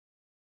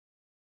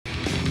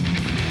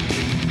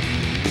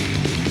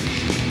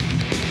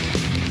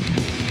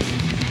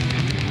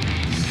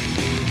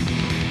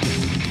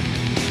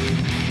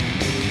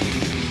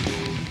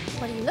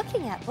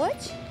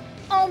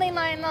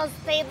my most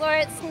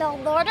favorite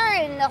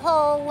snowboarder in the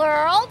whole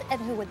world. And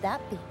who would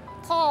that be?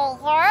 Paul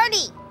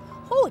Hardy.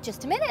 Oh,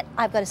 just a minute.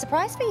 I've got a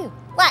surprise for you.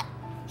 What?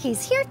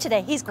 He's here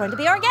today. He's going to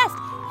be our guest.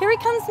 Here he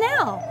comes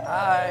now.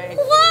 Hi.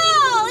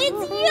 Wow,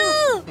 it's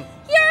you!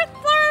 You're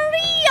for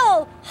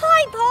real!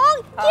 Hi,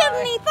 Paul. Give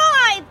Hi. me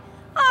 5.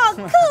 Oh,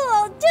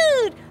 cool,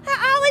 dude.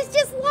 I was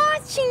just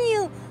watching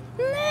you.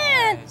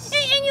 Man, Nice.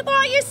 and you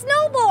brought your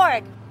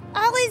snowboard.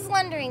 I was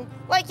wondering,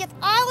 like, if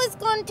I was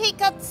going to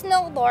take up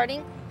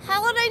snowboarding,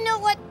 how would I know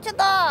what to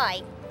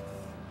buy?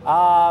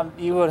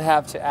 You would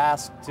have to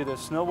ask to the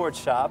snowboard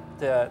shop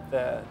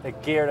the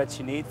gear that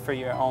you need for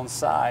your own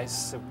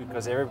size,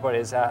 because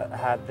everybody's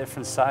had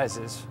different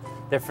sizes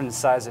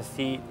of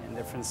feet and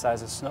different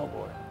size of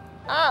snowboard.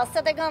 Oh,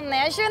 so they're going to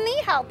measure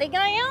me, how big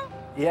I am?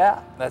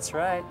 Yeah, that's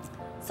right.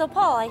 So,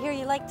 Paul, I hear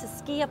you like to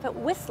ski up at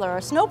Whistler or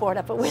snowboard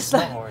up at Whistler.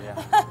 Snowboard,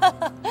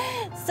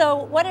 yeah.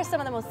 So, what are some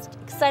of the most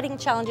exciting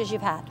challenges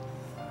you've had?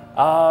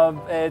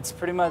 It's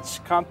pretty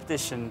much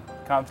competition.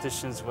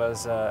 Competitions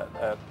was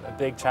a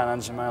big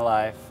challenge in my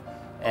life,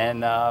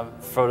 and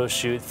photo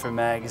shoot for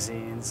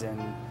magazines,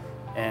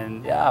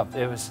 and yeah,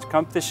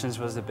 competitions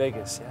was the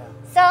biggest. Yeah.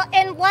 So,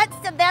 and what's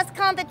the best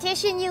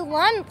competition you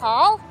won,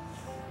 Paul?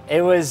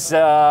 It was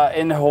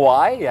in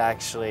Hawaii,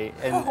 actually.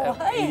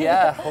 Hawaii?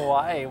 Yeah,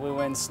 Hawaii. We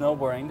went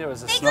snowboarding. There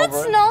was a They snowboard.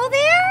 got snow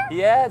there?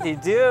 Yeah, they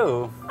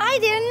do. I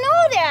didn't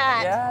know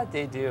that. Yeah,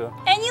 they do.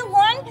 And you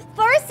won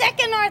first,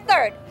 second, or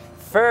third?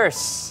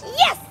 First.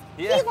 Yes,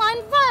 Yeah. he won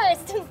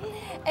first.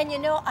 And you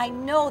know, I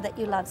know that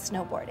you love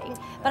snowboarding,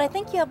 but I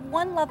think you have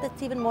one love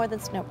that's even more than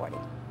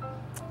snowboarding.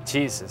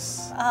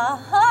 Jesus.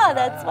 Aha,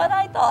 that's what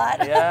I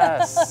thought.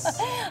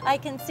 Yes. I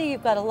can see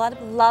you've got a lot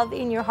of love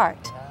in your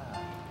heart.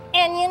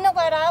 And you know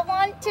what I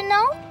want to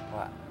know?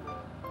 What?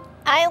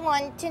 I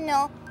want to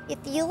know if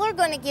you were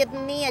going to give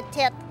me a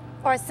tip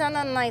or some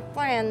of my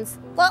friends,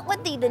 what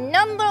would be the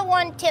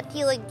 #1 tip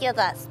you would give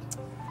us?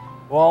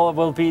 Well, it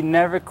will be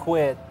never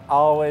quit,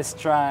 always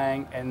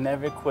trying, and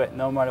never quit,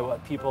 no matter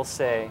what people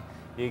say.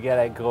 You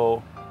gotta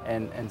go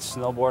and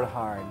snowboard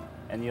hard,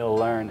 and you'll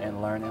learn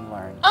and learn and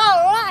learn. All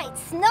right,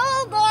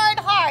 snowboard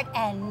hard.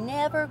 And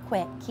never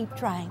quit. Keep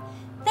trying.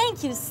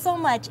 Thank you so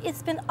much.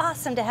 It's been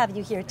awesome to have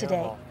you here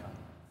today. You're welcome.